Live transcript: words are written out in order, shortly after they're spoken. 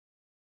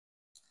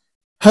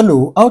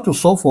Hello, how to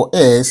solve for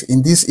s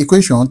in this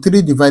equation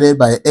 3 divided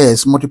by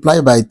s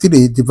multiplied by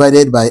 3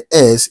 divided by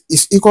s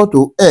is equal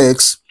to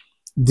x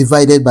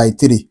divided by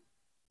 3.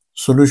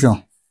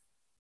 Solution.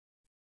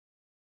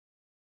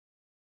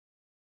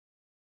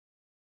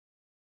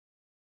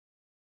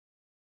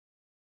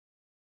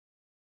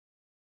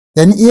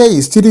 Then here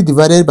is 3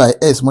 divided by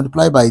s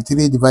multiplied by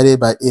 3 divided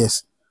by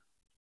s.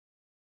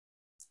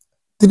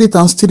 3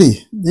 times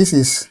 3, this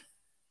is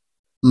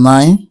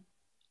 9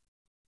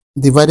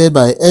 divided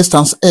by s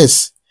times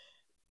s.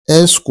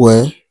 S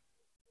square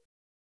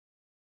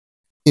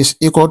is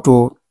equal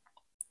to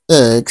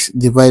x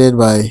divided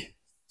by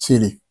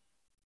 3.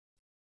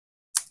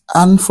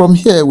 And from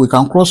here we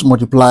can cross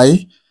multiply,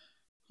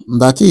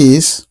 that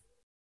is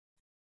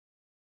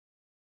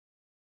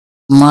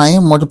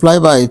 9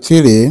 multiplied by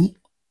 3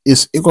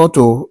 is equal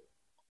to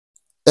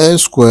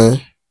s square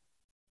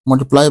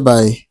multiplied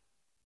by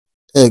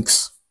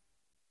x.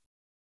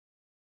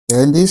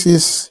 Then this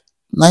is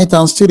 9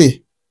 times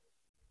 3,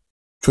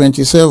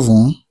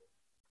 27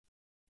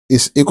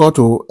 is equal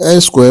to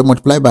s square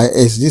multiplied by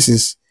s. This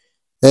is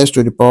s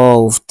to the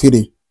power of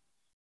 3.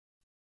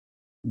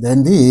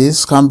 Then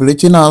this can be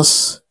written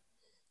as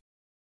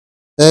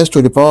s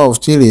to the power of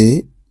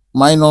 3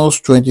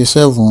 minus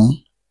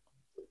 27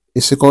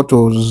 is equal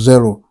to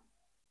 0.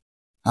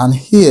 And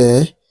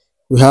here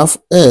we have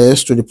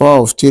s to the power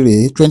of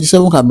 3.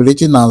 27 can be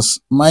written as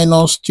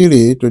minus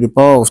 3 to the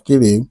power of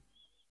 3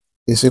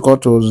 is equal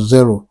to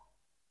 0.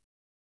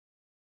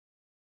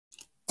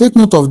 Take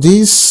note of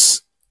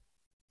this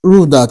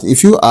rule that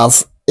if you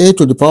have a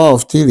to the power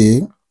of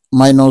 3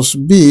 minus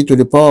b to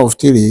the power of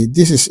 3,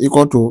 this is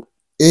equal to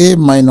a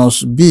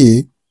minus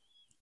b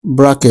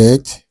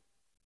bracket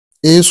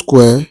a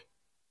square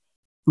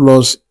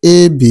plus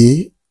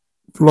ab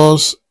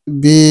plus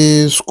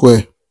b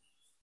square.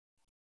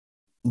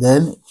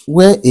 Then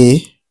where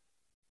a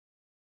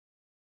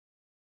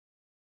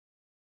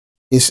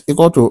is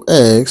equal to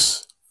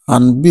x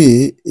and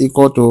b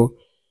equal to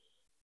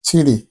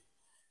 3.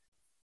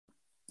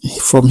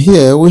 From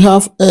here we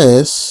have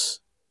s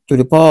to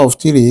the power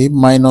of 3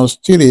 minus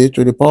 3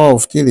 to the power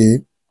of 3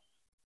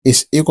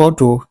 is equal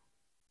to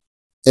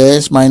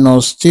s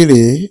minus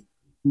 3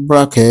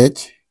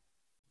 bracket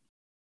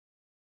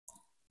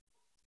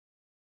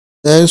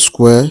s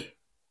square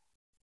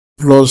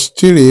plus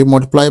 3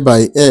 multiplied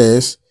by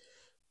s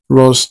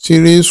plus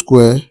 3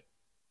 square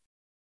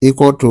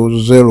equal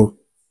to 0.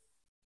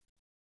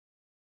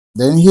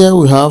 Then here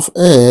we have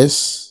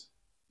s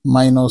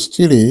minus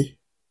 3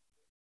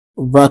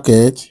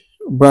 bracket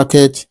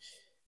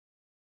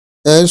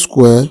s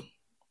square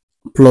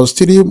plus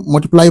 3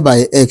 multiplied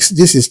by x.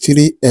 This is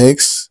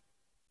 3x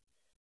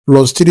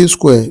plus 3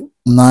 square,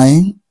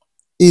 9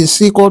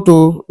 is equal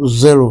to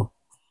 0.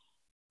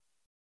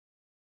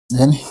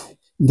 Then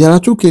there are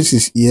two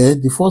cases here.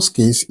 The first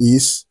case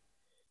is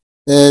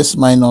s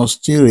minus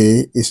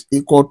 3 is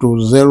equal to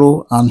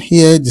 0, and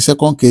here the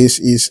second case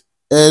is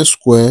s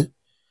square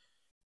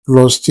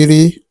plus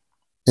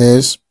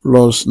 3s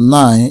plus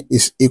 9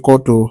 is equal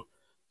to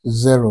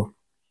 0.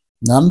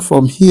 Then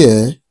from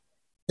here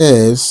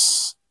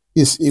s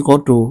is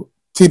equal to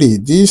 3.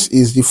 This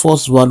is the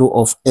first value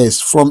of s.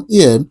 From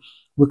here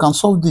we can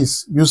solve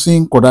this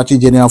using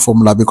quadratic general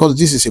formula, because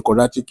this is a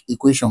quadratic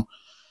equation.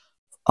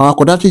 Our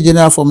quadratic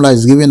general formula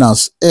is given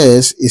as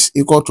s is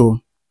equal to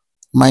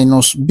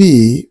minus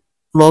b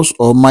plus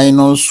or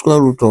minus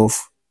square root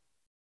of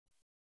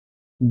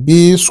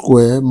b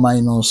square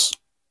minus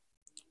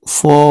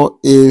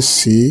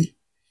 4ac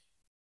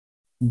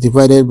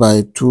divided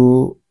by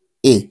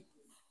 2a.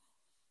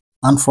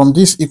 And from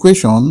this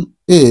equation,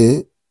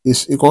 a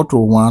is equal to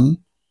 1,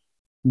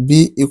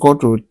 b equal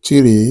to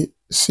 3,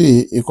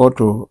 c equal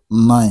to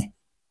 9.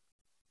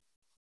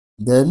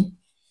 Then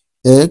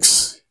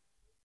x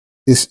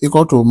is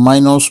equal to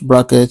minus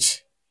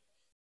bracket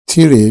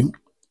 3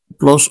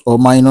 plus or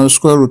minus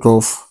square root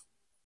of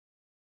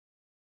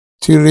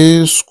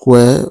 3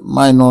 square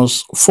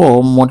minus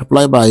 4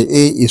 multiplied by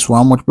a is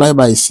 1 multiplied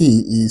by c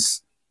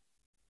is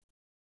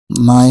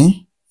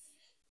 9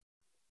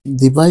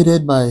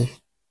 divided by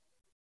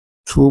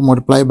 2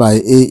 multiplied by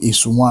a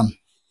is 1.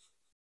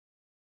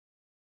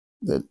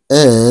 Then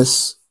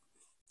s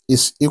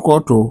is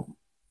equal to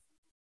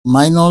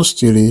minus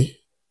 3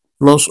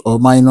 plus or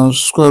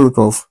minus square root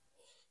of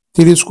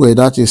 3 square,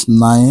 that is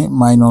 9,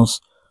 minus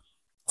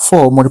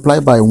 4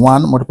 multiplied by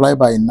 1 multiplied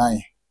by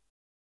 9,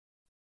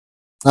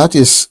 that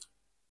is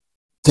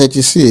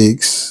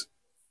 36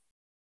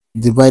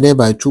 divided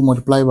by 2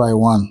 multiplied by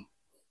 1,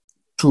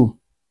 2.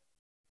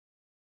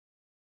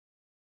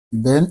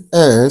 Then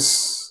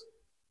s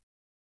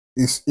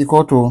is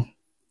equal to,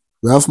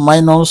 we have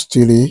minus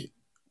 3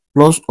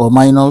 plus or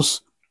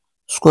minus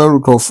square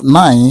root of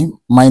 9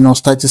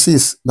 minus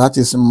 36, that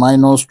is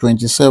minus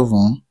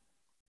 27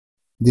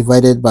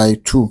 divided by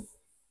 2.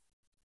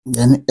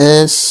 Then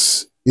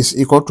s is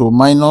equal to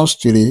minus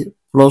 3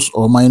 plus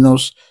or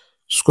minus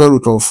square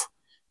root of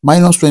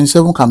minus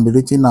 27 can be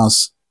written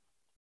as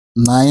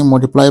 9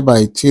 multiplied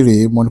by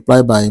 3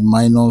 multiplied by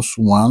minus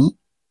 1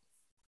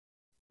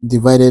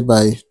 divided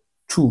by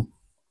 2.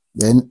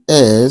 Then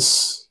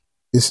s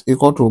is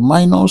equal to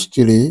minus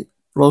 3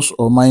 plus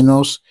or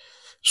minus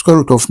square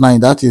root of 9,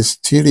 that is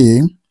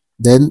 3.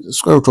 Then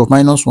square root of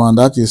minus 1,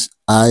 that is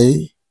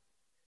I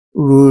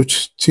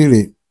root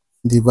 3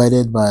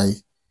 divided by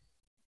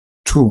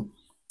 2.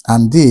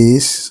 And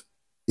this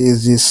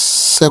is the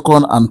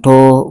second and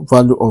third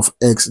value of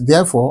x.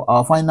 Therefore,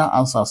 our final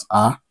answers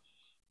are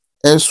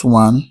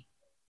s1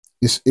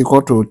 is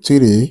equal to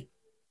 3,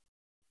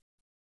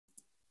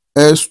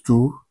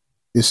 s2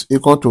 is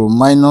equal to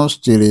minus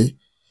 3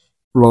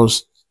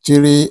 plus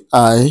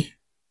 3I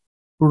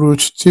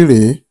root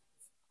 3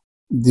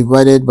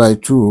 divided by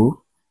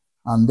 2,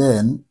 and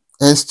then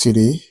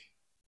s3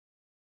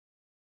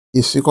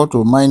 is equal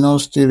to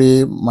minus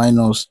 3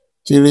 minus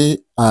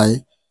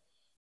 3I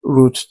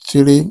root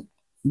 3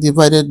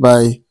 divided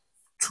by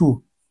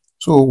 2.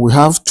 So we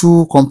have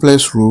two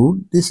complex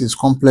root. This is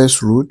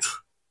complex root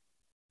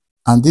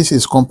and this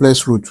is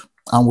complex root,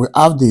 and we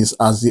have this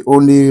as the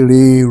only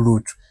real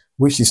root,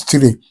 which is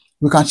 3.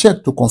 We can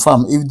check to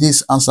confirm if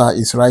this answer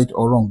is right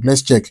or wrong.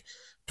 Let's check.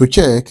 To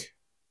check,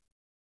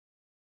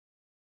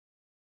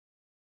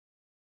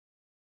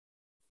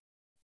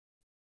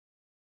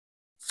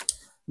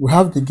 we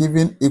have the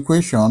given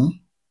equation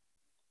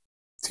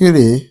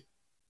 3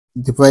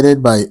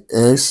 divided by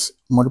s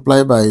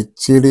multiplied by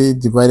 3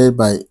 divided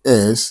by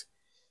s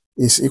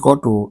is equal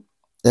to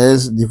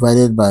s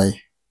divided by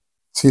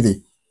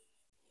 3.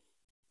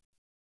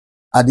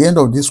 At the end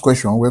of this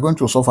question, we're going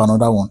to solve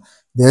another one.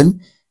 Then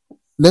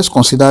let's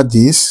consider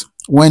this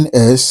when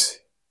s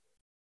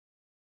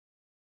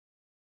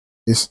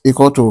is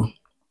equal to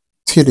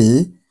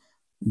 3,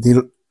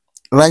 the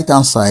right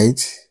hand side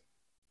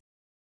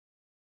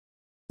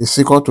is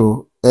equal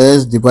to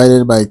s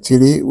divided by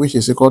 3, which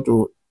is equal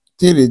to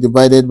 3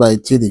 divided by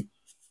 3.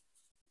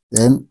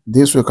 Then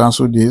this will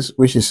cancel this,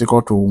 which is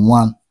equal to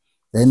 1.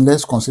 Then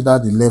let's consider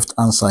the left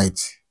hand side.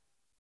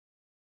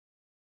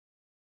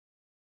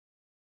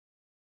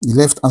 The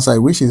left hand side,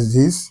 which is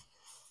this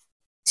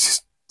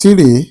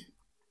 3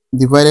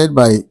 divided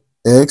by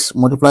x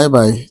multiplied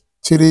by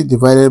 3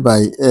 divided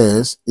by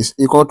s is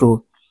equal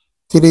to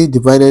 3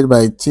 divided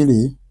by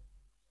 3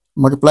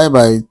 multiplied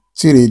by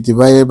 3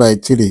 divided by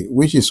 3,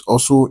 which is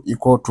also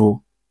equal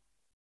to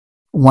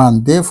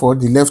 1. Therefore,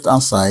 the left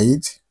hand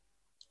side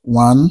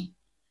 1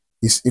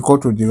 is equal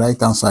to the right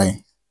hand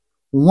side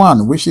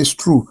 1, which is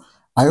true.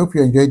 I hope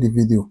you enjoyed the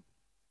video.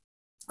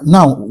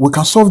 Now we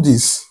can solve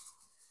this.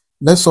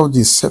 Let's solve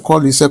this. Call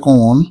the second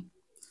one.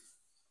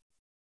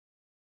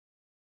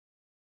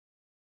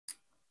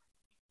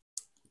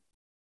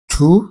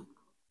 2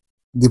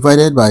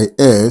 divided by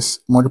s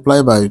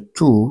multiplied by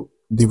 2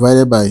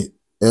 divided by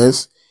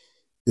s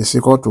is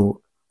equal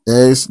to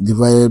s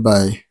divided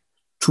by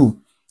 2.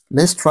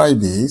 Let's try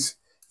this.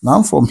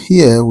 Now from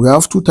here we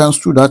have 2 times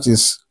 2, that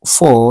is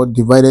 4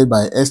 divided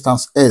by s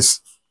times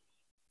s.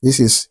 This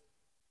is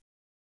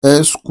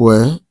s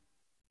squared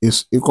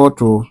is equal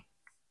to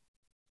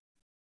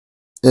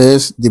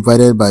s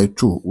divided by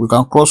 2. We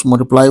can cross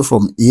multiply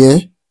from here.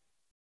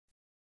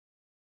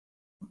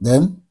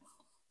 Then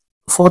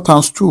 4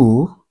 times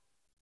 2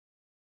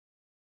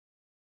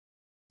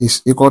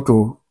 is equal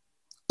to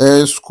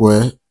s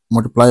squared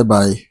multiplied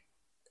by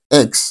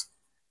x.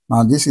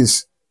 Now this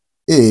is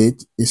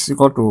 8 is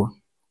equal to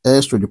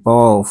s to the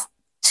power of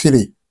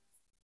 3.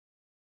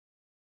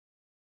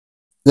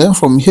 Then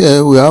from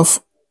here we have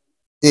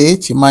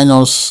 8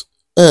 minus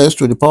s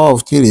to the power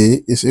of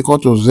 3 is equal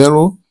to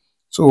 0.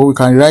 So we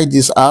can write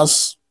this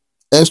as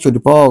s to the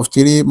power of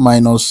 3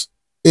 minus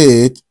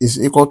 8 is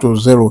equal to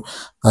 0.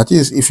 That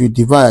is, if you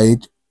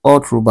divide all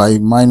through by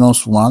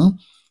minus 1.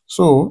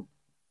 So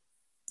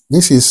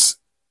this is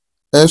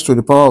s to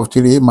the power of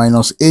 3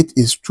 minus 8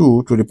 is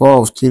 2 to the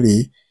power of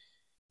 3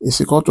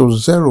 is equal to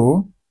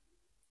 0.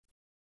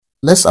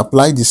 Let's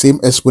apply the same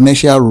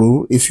exponential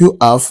rule. If you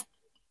have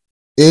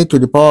a to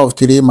the power of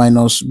 3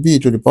 minus b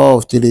to the power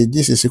of 3,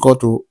 this is equal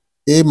to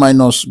a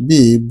minus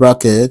b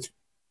bracket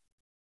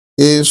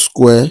a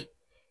square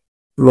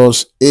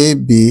plus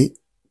ab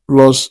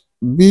plus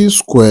b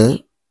square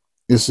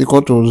is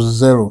equal to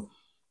 0.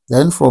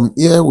 Then from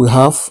here we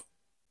have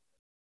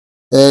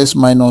s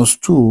minus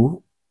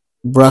 2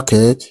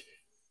 bracket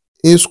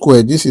a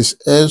square, this is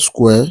s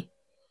square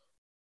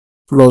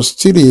plus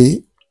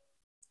 3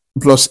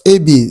 plus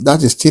ab,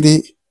 that is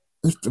 3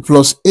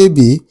 plus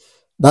ab,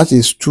 that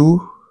is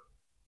 2s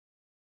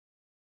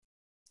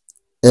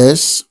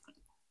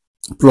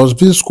plus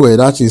b square,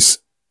 that is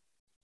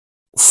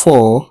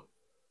 4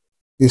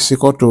 is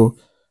equal to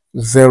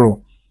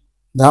 0.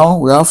 Now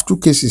we have two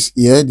cases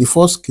here. The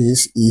first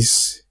case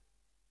is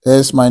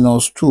s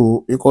minus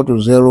 2 equal to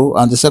 0,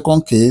 and the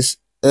second case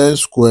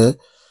s square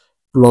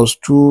plus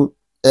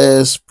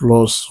 2s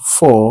plus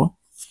 4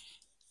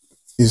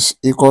 is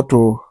equal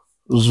to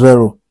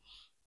 0.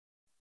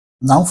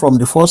 Now from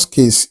the first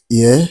case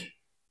here,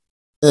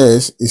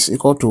 s is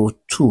equal to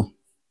 2.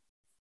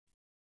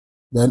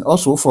 Then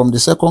also from the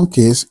second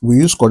case, we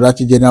use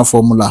quadratic general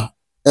formula.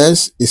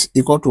 S is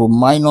equal to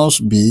minus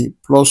b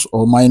plus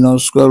or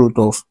minus square root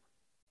of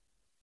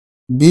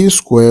b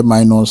squared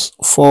minus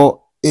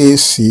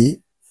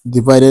 4ac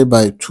divided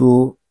by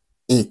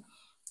 2a.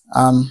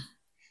 And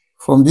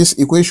from this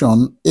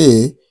equation,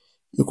 a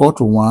equal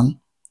to 1,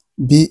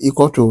 b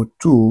equal to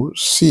 2,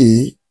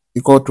 c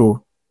equal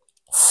to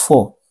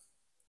 4.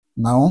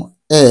 Now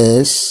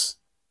s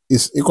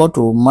is equal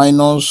to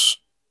minus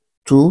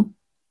 2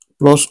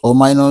 plus or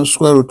minus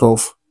square root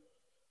of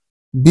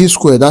b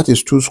squared, that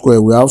is 2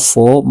 squared. We have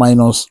 4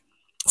 minus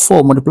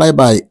 4 multiplied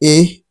by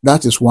a,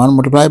 that is 1,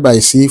 multiplied by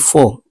c,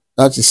 4,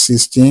 that is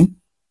 16,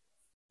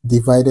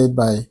 divided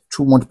by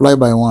 2 multiplied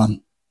by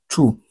 1,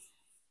 2.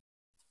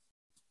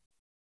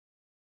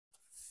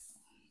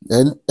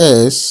 Then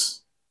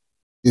s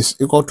is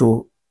equal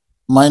to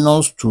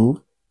minus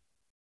 2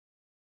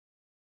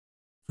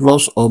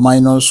 plus or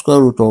minus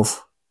square root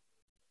of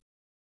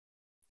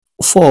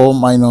 4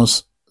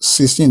 minus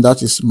 16,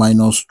 that is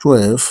minus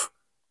 12,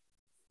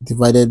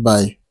 divided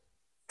by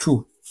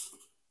 2.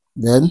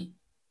 Then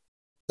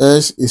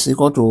s is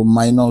equal to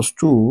minus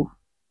 2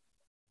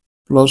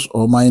 plus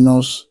or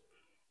minus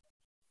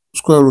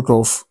square root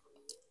of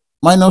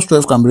minus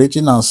 12 can be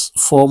written as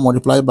 4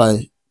 multiplied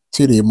by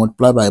 3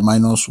 multiplied by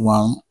minus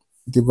 1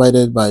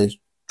 divided by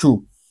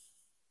 2.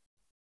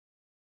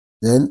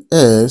 Then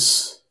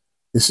s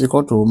is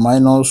equal to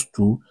minus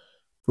 2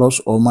 plus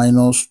or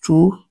minus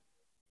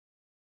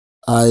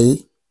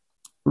 2i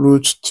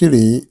root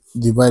 3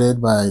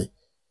 divided by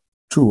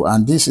 2.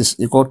 And this is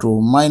equal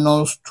to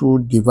minus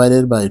 2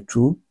 divided by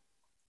 2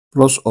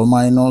 plus or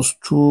minus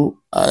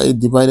 2i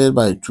divided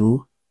by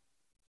 2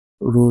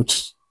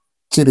 root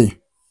 3.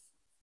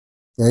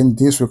 Then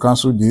this will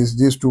cancel this,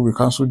 these two will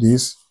cancel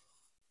this.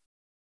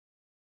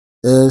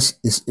 S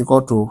is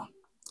equal to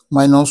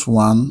minus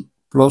 1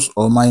 plus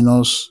or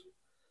minus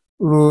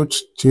root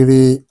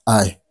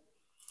 3i.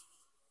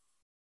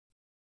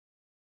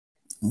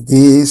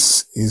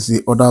 This is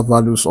the other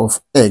values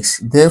of x.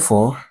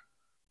 Therefore,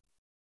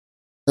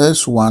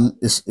 s1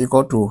 is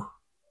equal to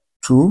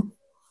 2.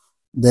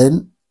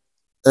 Then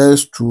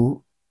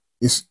s2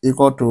 is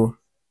equal to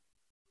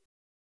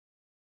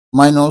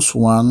minus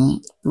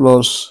 1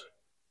 plus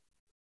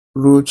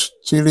root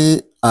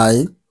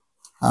 3i.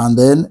 And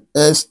then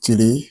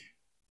s3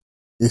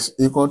 is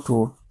equal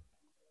to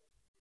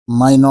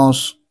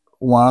minus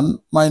 1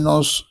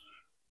 minus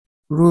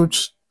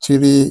root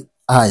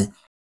 3i.